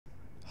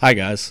Hi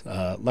guys,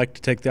 I'd like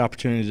to take the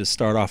opportunity to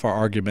start off our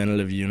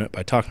argumentative unit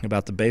by talking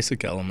about the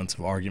basic elements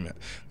of argument.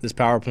 This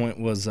PowerPoint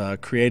was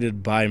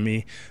created by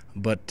me,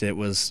 but it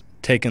was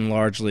taken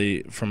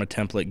largely from a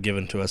template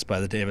given to us by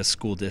the Davis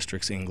School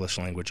District's English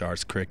Language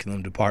Arts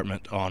Curriculum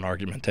Department on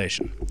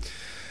argumentation.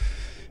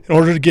 In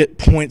order to get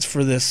points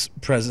for this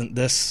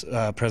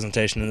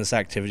presentation and this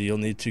activity, you'll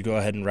need to go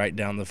ahead and write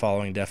down the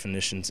following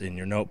definitions in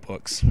your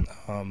notebooks.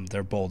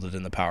 They're bolded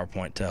in the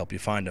PowerPoint to help you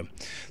find them.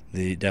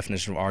 The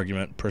definition of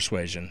argument: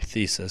 persuasion,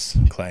 thesis,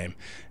 claim,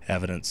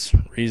 evidence,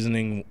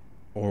 reasoning,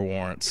 or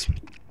warrants,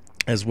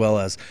 as well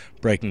as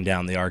breaking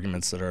down the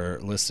arguments that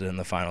are listed in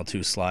the final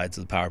two slides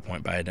of the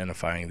PowerPoint by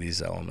identifying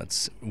these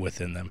elements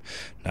within them.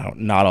 Now,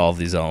 not all of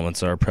these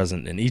elements are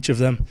present in each of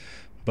them,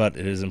 but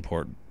it is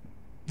important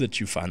that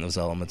you find those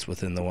elements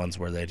within the ones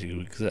where they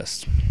do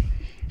exist.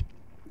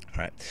 All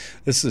right,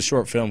 this is a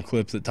short film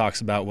clip that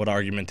talks about what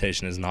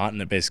argumentation is not,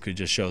 and it basically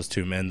just shows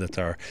two men that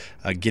are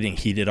getting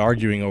heated,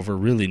 arguing over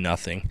really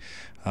nothing,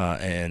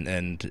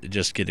 and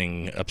just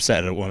getting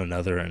upset at one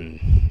another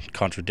and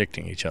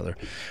contradicting each other.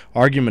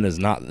 Argument is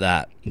not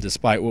that,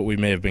 despite what we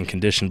may have been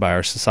conditioned by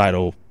our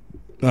societal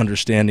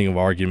understanding of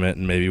argument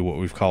and maybe what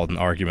we've called an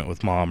argument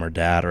with mom or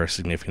dad or a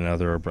significant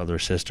other or brother or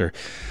sister.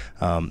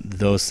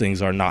 Those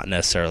things are not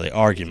necessarily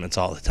arguments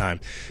all the time.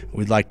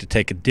 We'd like to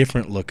take a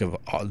different look of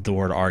the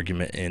word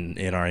argument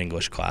in our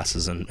English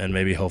classes and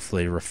maybe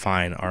hopefully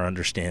refine our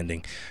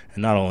understanding,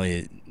 and not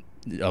only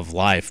of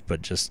life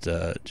but just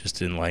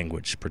in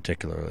language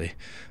particularly.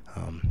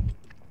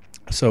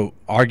 So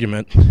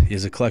argument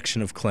is a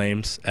collection of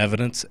claims,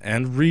 evidence,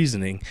 and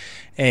reasoning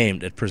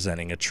aimed at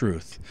presenting a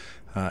truth.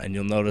 And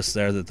you'll notice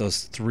there that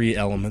those three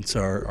elements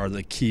are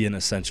the key and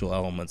essential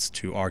elements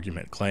to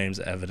argument: claims,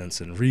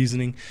 evidence, and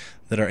reasoning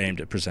that are aimed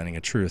at presenting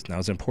a truth. Now,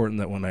 it's important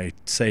that when I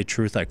say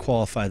truth, I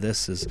qualify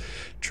this as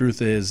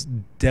truth is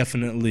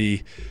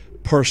definitely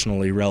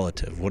personally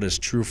relative. What is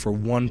true for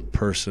one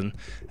person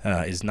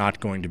is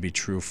not going to be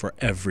true for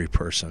every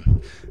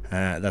person.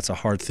 That's a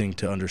hard thing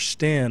to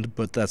understand,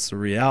 but that's the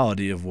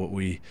reality of what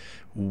we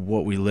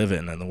live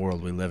in and the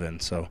world we live in.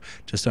 So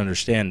just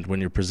understand,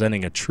 when you're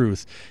presenting a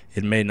truth,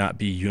 it may not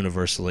be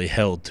universally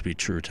held to be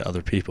true to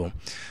other people.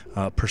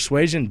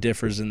 Persuasion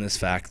differs in this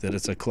fact that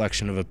it's a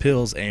collection of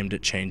appeals aimed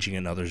at changing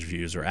another's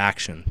views or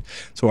action.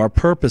 So our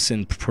purpose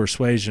in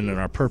persuasion and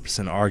our purpose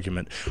in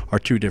argument are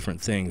two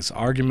different things.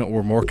 Argument,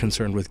 we're more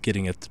concerned with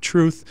getting at the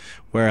truth,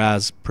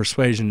 whereas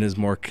persuasion is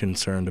more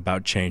concerned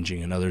about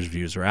changing another's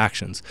views or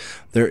actions.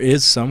 There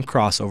is some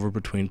crossover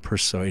between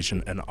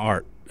persuasion and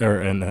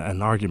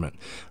an argument.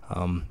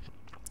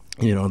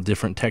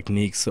 Different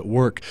techniques that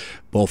work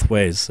both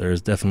ways.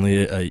 There's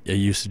definitely a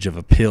usage of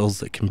appeals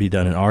that can be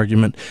done in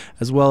argument,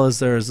 as well as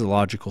there is a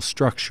logical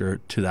structure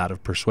to that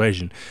of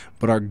persuasion.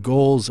 But our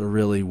goals are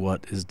really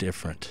what is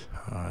different.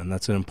 And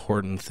that's an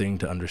important thing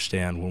to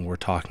understand when we're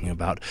talking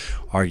about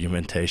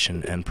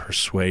argumentation and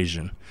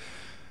persuasion.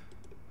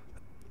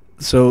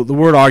 So the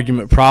word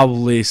argument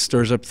probably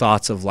stirs up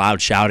thoughts of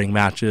loud shouting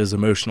matches,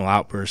 emotional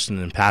outbursts, and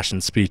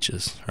impassioned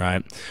speeches,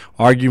 right?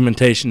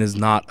 Argumentation is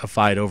not a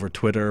fight over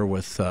Twitter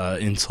with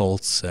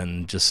insults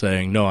and just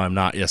saying, no, I'm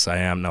not, yes, I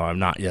am, no, I'm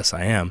not, yes,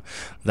 I am.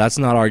 That's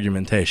not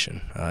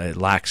argumentation. It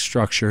lacks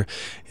structure,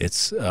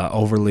 it's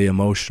overly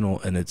emotional,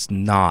 and it's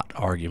not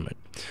argument.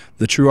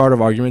 The true art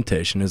of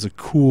argumentation is a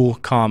cool,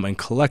 calm, and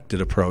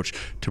collected approach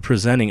to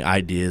presenting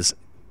ideas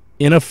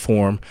in a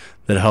form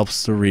that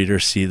helps the reader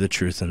see the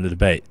truth in the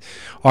debate.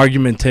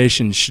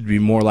 Argumentation should be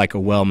more like a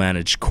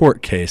well-managed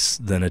court case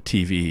than a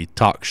TV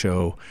talk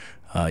show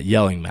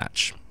yelling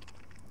match.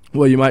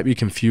 Well, you might be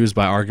confused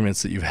by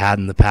arguments that you've had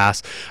in the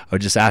past. I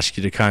would just ask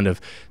you to kind of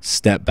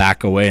step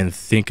back away and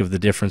think of the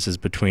differences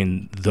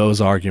between those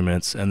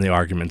arguments and the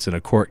arguments in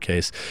a court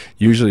case.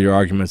 Usually your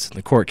arguments in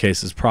the court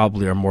cases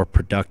probably are more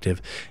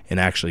productive in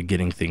actually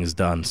getting things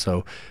done.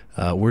 So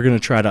we're going to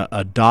try to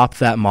adopt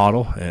that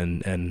model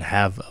and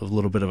have a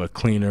little bit of a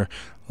cleaner,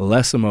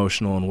 less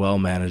emotional, and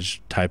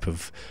well-managed type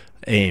of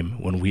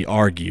aim when we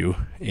argue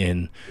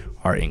in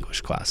our English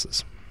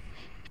classes.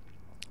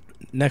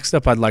 Next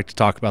up, I'd like to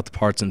talk about the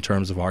parts in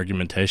terms of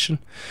argumentation.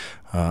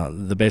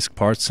 The basic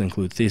parts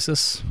include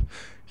thesis,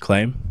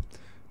 claim,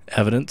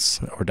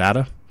 evidence or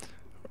data,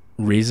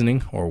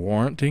 reasoning or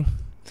warranting,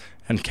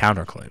 and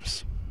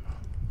counterclaims.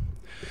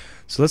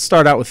 So let's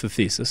start out with the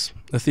thesis.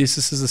 The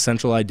thesis is the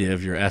central idea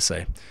of your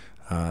essay.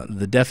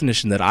 The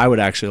definition that I would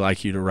actually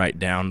like you to write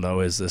down, though,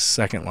 is this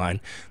second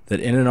line, that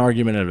in an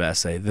argumentative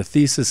essay, the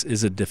thesis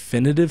is a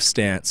definitive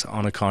stance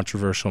on a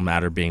controversial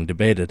matter being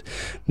debated.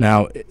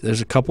 Now, there's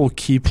a couple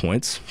key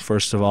points.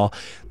 First of all,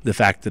 the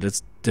fact that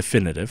it's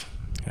definitive.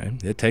 Okay?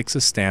 It takes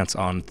a stance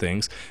on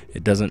things.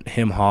 It doesn't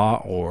hem-haw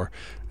or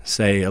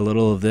say a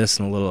little of this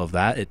and a little of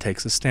that. It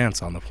takes a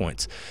stance on the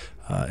points.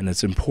 And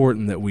it's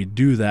important that we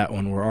do that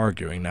when we're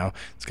arguing. Now,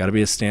 it's got to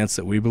be a stance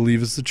that we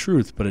believe is the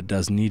truth, but it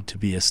does need to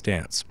be a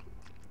stance.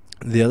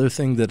 The other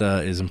thing that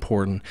is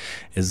important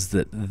is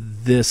that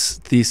this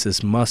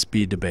thesis must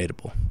be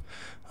debatable.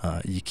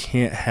 You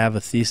can't have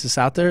a thesis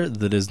out there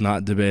that is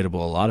not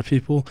debatable. A lot of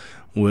people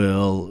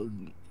will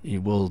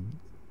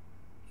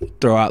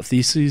throw out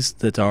theses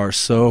that are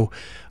so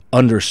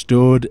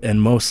understood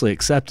and mostly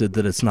accepted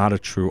that it's not a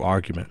true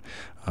argument.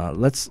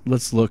 Let's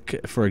look,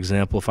 for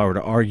example, if I were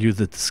to argue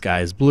that the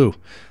sky is blue.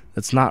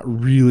 That's not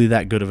really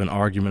that good of an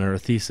argument or a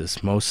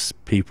thesis.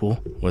 Most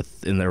people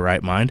within their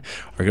right mind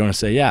are going to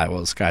say, yeah, well,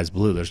 the sky's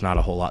blue. There's not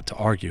a whole lot to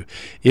argue.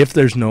 If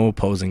there's no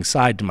opposing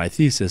side to my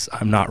thesis,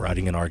 I'm not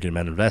writing an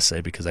argumentative essay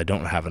because I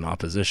don't have an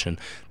opposition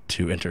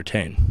to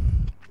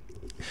entertain.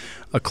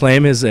 A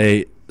claim is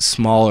a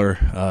smaller,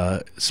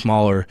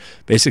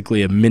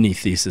 basically a mini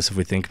thesis if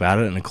we think about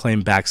it, and a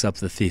claim backs up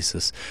the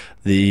thesis.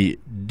 The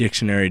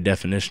dictionary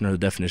definition, or the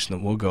definition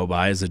that we'll go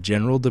by, is a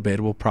general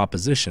debatable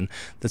proposition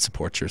that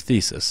supports your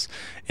thesis.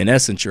 In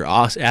essence, you're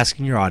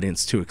asking your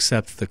audience to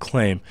accept the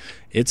claim,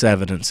 its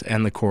evidence,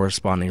 and the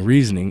corresponding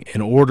reasoning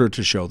in order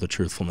to show the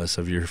truthfulness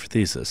of your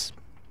thesis.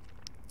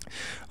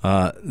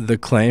 The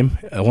claim,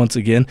 once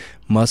again,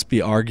 must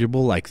be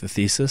arguable like the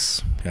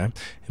thesis. Okay?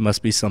 It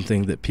must be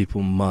something that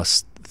people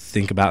must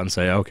think about and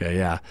say, okay,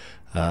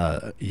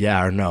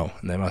 yeah or no.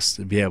 And they must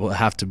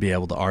have to be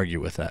able to argue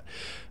with that.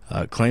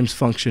 Claims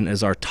function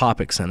as our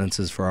topic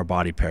sentences for our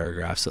body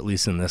paragraphs, at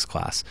least in this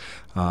class.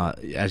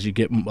 As you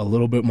get a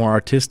little bit more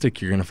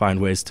artistic, you're going to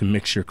find ways to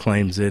mix your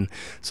claims in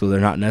so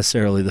they're not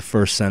necessarily the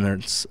first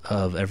sentence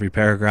of every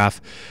paragraph.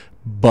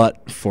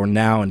 But for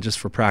now, and just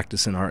for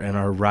practice in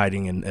our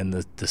writing and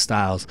the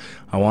styles,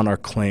 I want our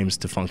claims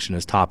to function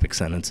as topic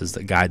sentences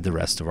that guide the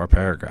rest of our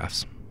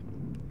paragraphs.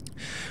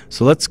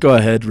 So let's go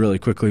ahead really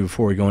quickly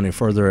before we go any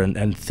further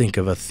and think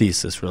of a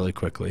thesis really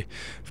quickly.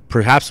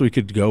 Perhaps we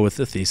could go with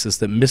the thesis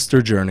that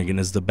Mr. Jernigan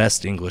is the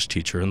best English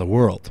teacher in the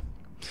world.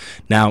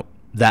 Now,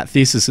 that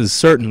thesis is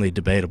certainly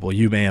debatable.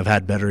 You may have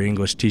had better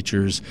English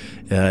teachers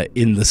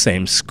in the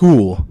same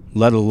school,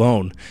 let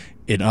alone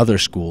in other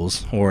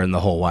schools or in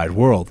the whole wide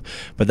world.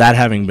 But that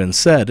having been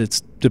said,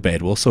 it's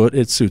debatable, so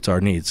it suits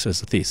our needs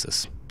as a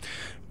thesis.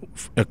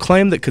 A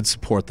claim that could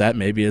support that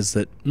maybe is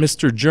that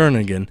Mr.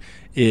 Jernigan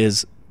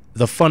is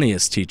the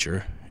funniest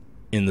teacher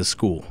in the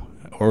school,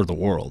 or the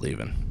world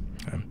even.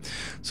 Okay.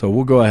 So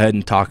we'll go ahead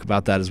and talk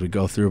about that as we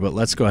go through, but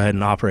let's go ahead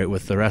and operate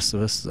with the rest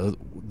of us,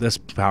 this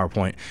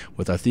PowerPoint,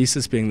 with our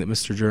thesis being that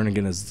Mr.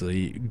 Jernigan is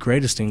the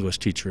greatest English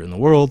teacher in the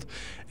world,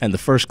 and the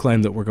first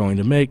claim that we're going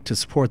to make to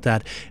support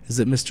that is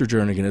that Mr.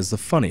 Jernigan is the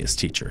funniest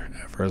teacher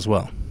ever as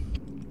well.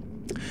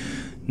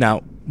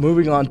 Now,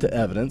 moving on to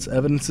evidence.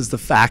 Evidence is the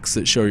facts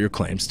that show your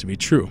claims to be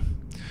true.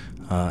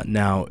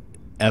 Now,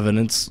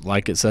 evidence,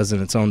 like it says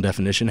in its own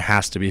definition,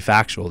 has to be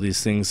factual.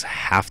 These things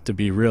have to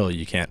be real.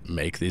 You can't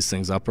make these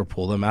things up or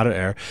pull them out of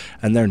air,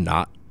 and they're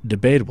not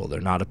debatable.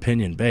 They're not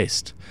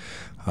opinion-based.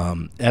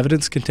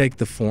 Evidence can take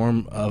the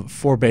form of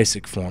 4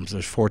 basic forms.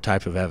 There's 4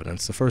 types of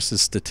evidence. The first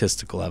is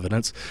statistical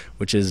evidence,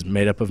 which is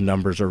made up of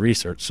numbers or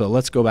research. So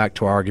let's go back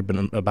to our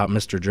argument about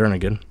Mr.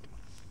 Jernigan.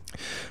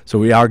 So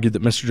we argued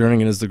that Mr.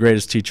 Jernigan is the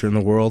greatest teacher in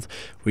the world.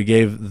 We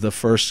gave the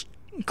first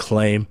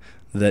claim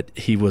that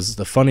he was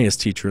the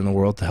funniest teacher in the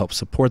world to help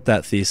support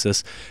that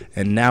thesis,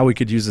 and now we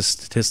could use a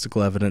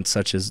statistical evidence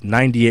such as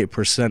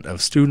 98% of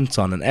students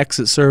on an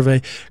exit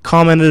survey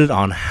commented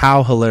on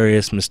how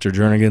hilarious Mr.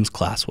 Jernigan's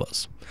class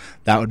was.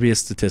 That would be a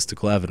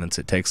statistical evidence.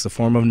 It takes the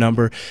form of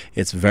number,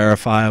 it's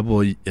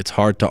verifiable, it's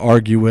hard to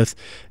argue with,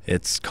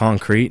 it's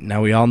concrete.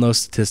 Now we all know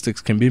statistics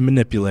can be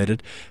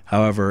manipulated,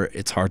 however,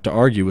 it's hard to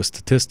argue with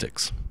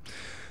statistics.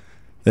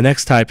 The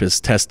next type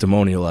is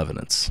testimonial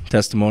evidence.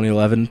 Testimonial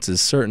evidence is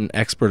certain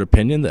expert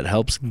opinion that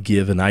helps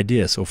give an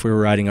idea. So if we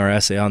were writing our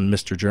essay on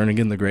Mr.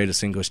 Jernigan, the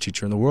greatest English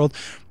teacher in the world,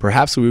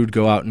 perhaps we would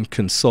go out and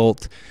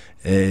consult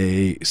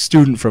a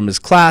student from his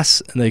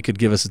class, and they could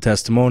give us a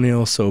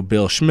testimonial. So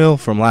Bill Schmill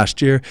from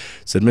last year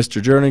said, Mr.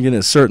 Jernigan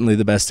is certainly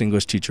the best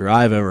English teacher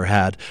I've ever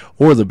had,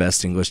 or the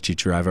best English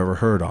teacher I've ever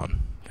heard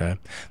on. Okay.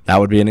 That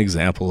would be an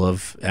example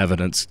of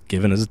evidence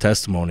given as a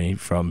testimony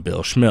from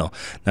Bill Schmill.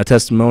 Now,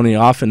 testimony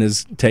often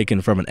is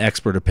taken from an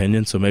expert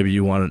opinion, so maybe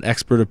you want an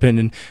expert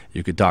opinion,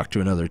 you could talk to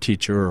another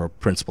teacher or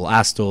Principal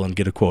Astle and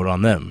get a quote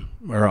on them,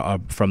 or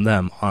from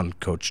them on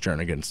Coach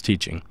Jernigan's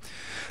teaching.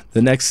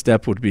 The next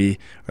step would be,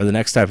 or the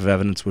next type of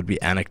evidence would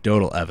be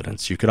anecdotal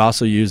evidence. You could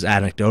also use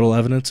anecdotal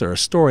evidence or a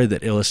story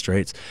that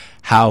illustrates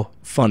how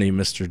funny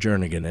Mr.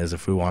 Jernigan is.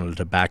 If we wanted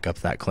to back up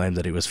that claim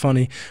that he was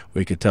funny,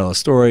 we could tell a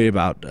story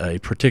about a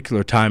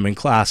particular time in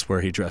class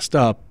where he dressed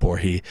up, or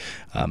he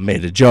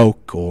made a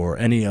joke, or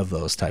any of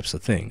those types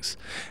of things.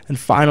 And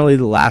finally,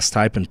 the last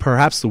type, and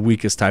perhaps the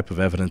weakest type of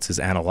evidence, is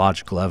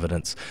analogical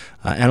evidence.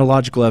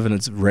 Analogical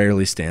evidence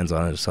rarely stands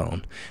on its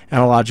own.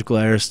 Analogical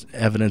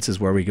evidence is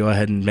where we go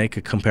ahead and make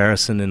a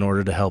comparison in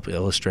order to help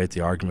illustrate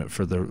the argument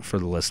for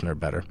the listener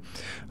better.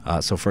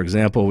 So for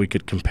example, we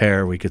could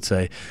compare, we could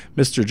say,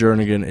 Mr.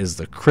 Jernigan is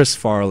the Chris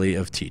Farley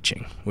of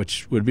teaching,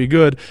 which would be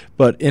good,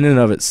 but in and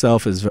of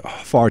itself is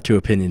far too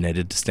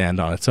opinionated to stand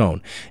on its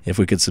own. If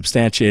we could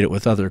substantiate it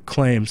with other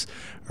claims,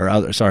 or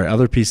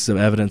other pieces of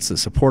evidence that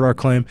support our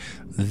claim,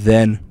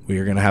 then we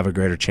are going to have a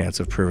greater chance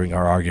of proving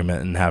our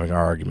argument and having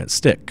our argument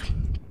stick.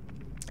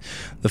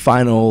 The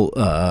final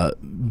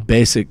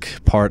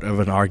basic part of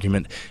an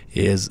argument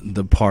is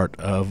the part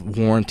of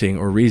warranting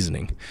or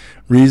reasoning.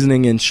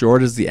 Reasoning, in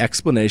short, is the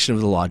explanation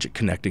of the logic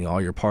connecting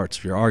all your parts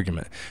of your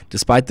argument.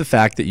 Despite the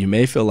fact that you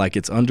may feel like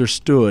it's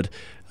understood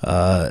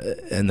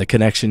and the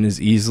connection is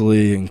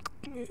easily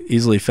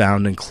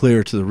found and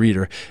clear to the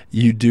reader,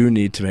 you do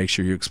need to make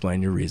sure you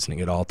explain your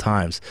reasoning at all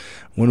times.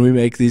 When we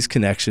make these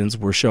connections,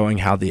 we're showing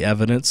how the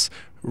evidence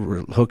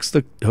hooks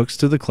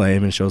to the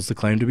claim and shows the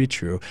claim to be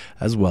true,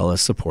 as well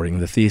as supporting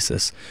the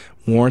thesis.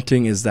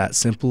 Warranting is that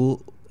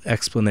simple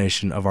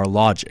explanation of our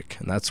logic,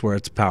 and that's where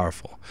it's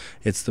powerful.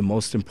 It's the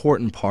most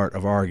important part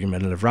of our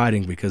argumentative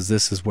writing, because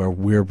this is where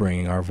we're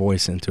bringing our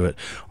voice into it,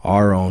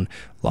 our own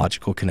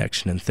logical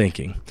connection and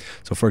thinking.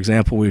 So, for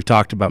example, we've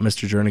talked about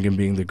Mr. Jernigan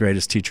being the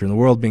greatest teacher in the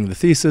world, being the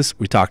thesis.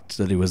 We talked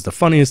that he was the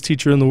funniest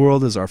teacher in the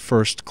world as our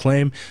first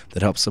claim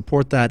that helps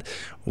support that.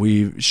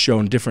 We've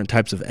shown different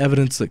types of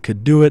evidence that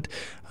could do it,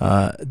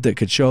 that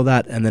could show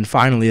that. And then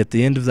finally, at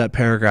the end of that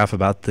paragraph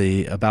about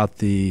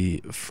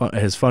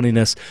his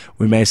funniness,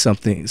 we may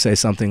say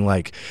something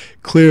like,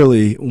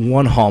 clearly,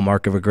 one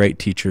hallmark of a great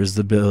teacher is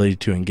the ability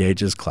to engage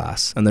his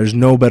class, and there's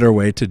no better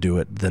way to do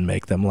it than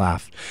make them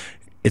laugh.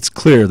 It's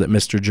clear that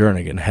Mr.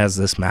 Jernigan has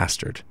this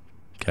mastered.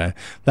 Okay,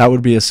 that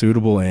would be a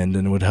suitable end,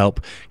 and it would help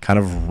kind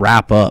of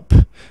wrap up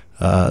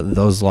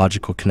those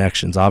logical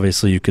connections.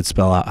 Obviously, you could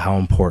spell out how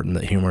important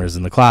that humor is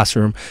in the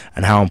classroom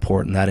and how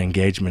important that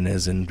engagement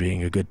is in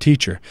being a good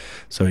teacher.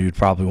 So you'd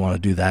probably want to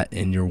do that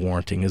in your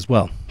warranting as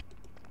well.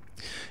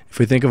 If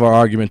we think of our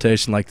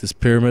argumentation like this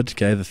pyramid,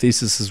 okay, the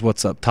thesis is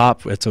what's up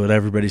top. It's what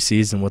everybody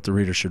sees and what the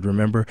reader should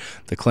remember.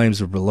 The claims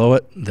are below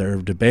it.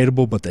 They're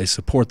debatable, but they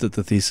support that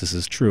the thesis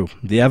is true.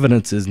 The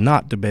evidence is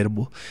not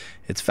debatable.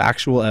 It's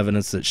factual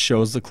evidence that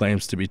shows the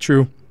claims to be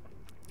true.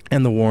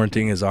 And the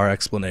warranting is our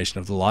explanation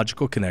of the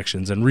logical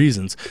connections and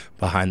reasons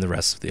behind the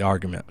rest of the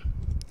argument.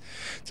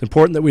 It's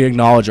important that we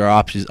acknowledge our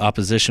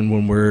opposition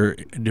when we're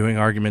doing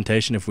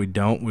argumentation. If we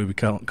don't, we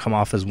come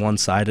off as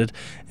one-sided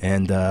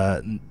and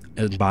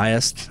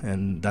biased,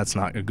 and that's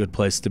not a good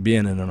place to be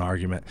in an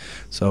argument.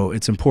 So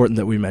it's important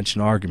that we mention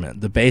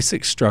argument. The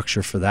basic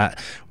structure for that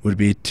would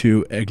be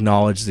to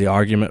acknowledge the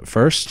argument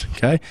first,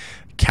 okay,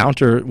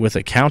 counter with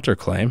a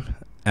counterclaim,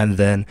 and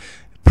then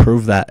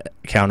prove that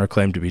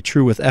counterclaim to be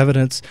true with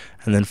evidence,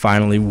 and then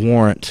finally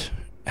warrant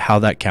how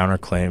that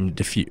counterclaim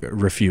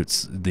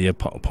refutes the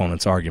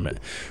opponent's argument.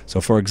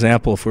 So, for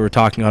example, if we were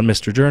talking on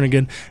Mr.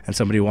 Jernigan and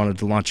somebody wanted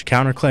to launch a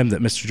counterclaim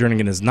that Mr.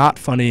 Jernigan is not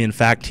funny, in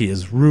fact, he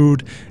is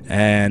rude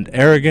and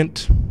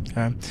arrogant,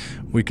 okay,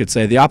 we could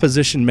say the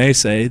opposition may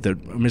say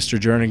that Mr.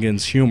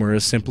 Jernigan's humor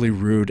is simply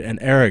rude and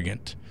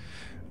arrogant.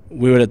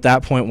 We would at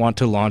that point want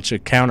to launch a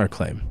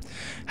counterclaim.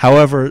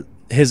 However,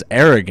 his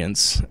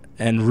arrogance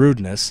and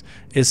rudeness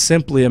is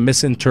simply a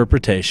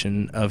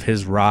misinterpretation of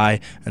his wry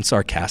and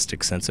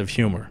sarcastic sense of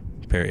humor,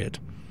 period.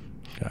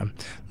 Okay.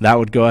 That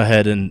would go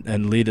ahead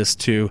and lead us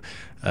to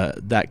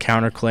that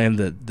counterclaim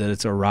that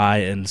it's a wry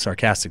and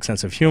sarcastic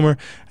sense of humor,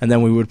 and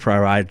then we would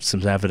provide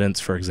some evidence.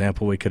 For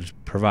example, we could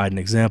provide an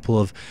example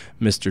of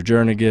Mr.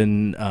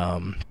 Jernigan,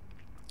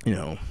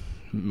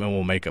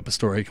 we'll make up a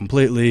story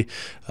completely,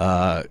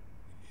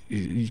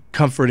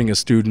 comforting a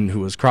student who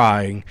was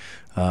crying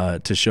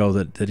to show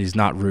that he's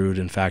not rude.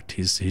 In fact,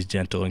 he's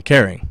gentle and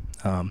caring.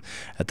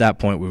 At that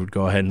point, we would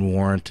go ahead and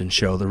warrant and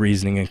show the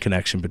reasoning and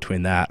connection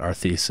between that, our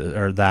thesis,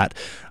 or that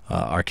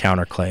our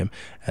counterclaim,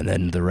 and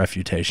then the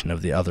refutation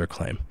of the other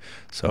claim.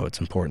 So it's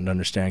important to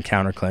understand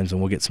counterclaims, and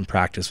we'll get some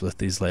practice with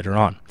these later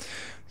on.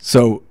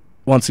 So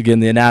once again,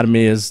 the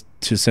anatomy is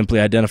to simply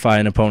identify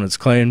an opponent's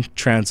claim,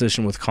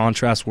 transition with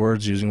contrast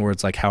words, using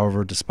words like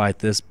however, despite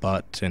this,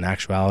 but, in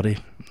actuality,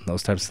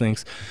 those types of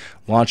things.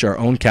 Launch our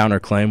own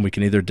counterclaim. We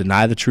can either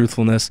deny the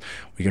truthfulness,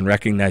 we can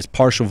recognize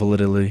partial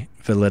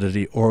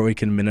validity, or we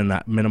can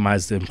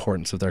minimize the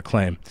importance of their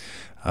claim,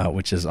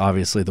 which is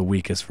obviously the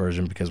weakest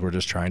version because we're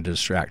just trying to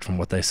distract from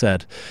what they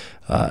said.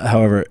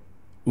 However,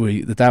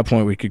 at that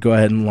point, we could go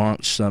ahead and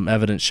launch some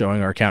evidence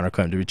showing our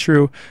counterclaim to be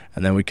true,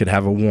 and then we could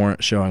have a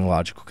warrant showing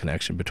logical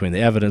connection between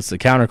the evidence, the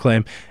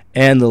counterclaim,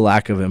 and the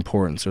lack of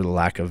importance or the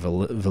lack of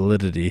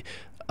validity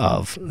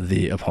of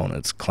the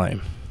opponent's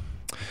claim.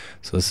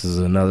 So this is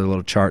another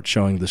little chart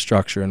showing the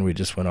structure, and we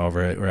just went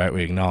over it, right?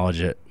 We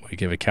acknowledge it, we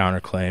give a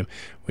counterclaim,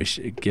 we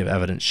give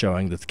evidence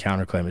showing that the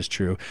counterclaim is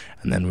true,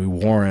 and then we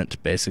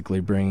warrant, basically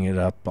bringing it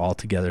up all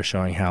together,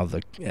 showing how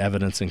the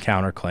evidence and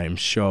counterclaims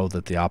show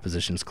that the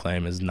opposition's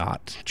claim is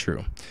not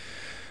true.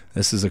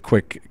 This is a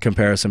quick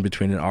comparison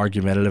between an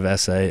argumentative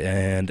essay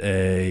and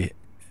a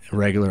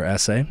regular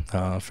essay,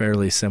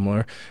 fairly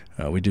similar.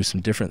 We do some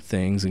different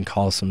things and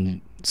call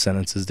some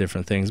sentences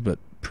different things, but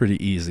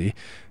pretty easy,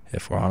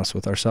 if we're honest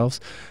with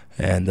ourselves.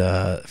 And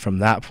from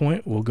that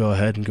point, we'll go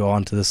ahead and go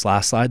on to this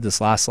last slide.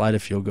 This last slide,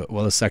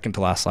 the second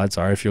to last slide,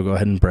 sorry, if you'll go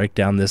ahead and break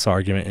down this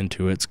argument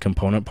into its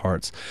component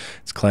parts,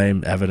 its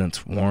claim,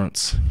 evidence,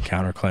 warrants,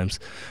 counterclaims,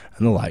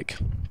 and the like.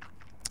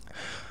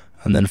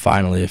 And then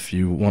finally, if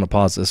you want to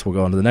pause this, we'll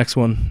go on to the next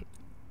one.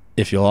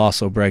 If you'll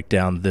also break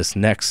down this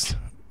next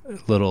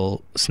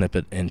little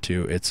snippet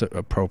into its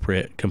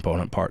appropriate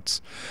component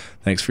parts.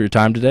 Thanks for your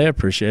time today. I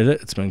appreciate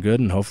it. It's been good,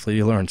 and hopefully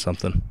you learned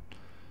something.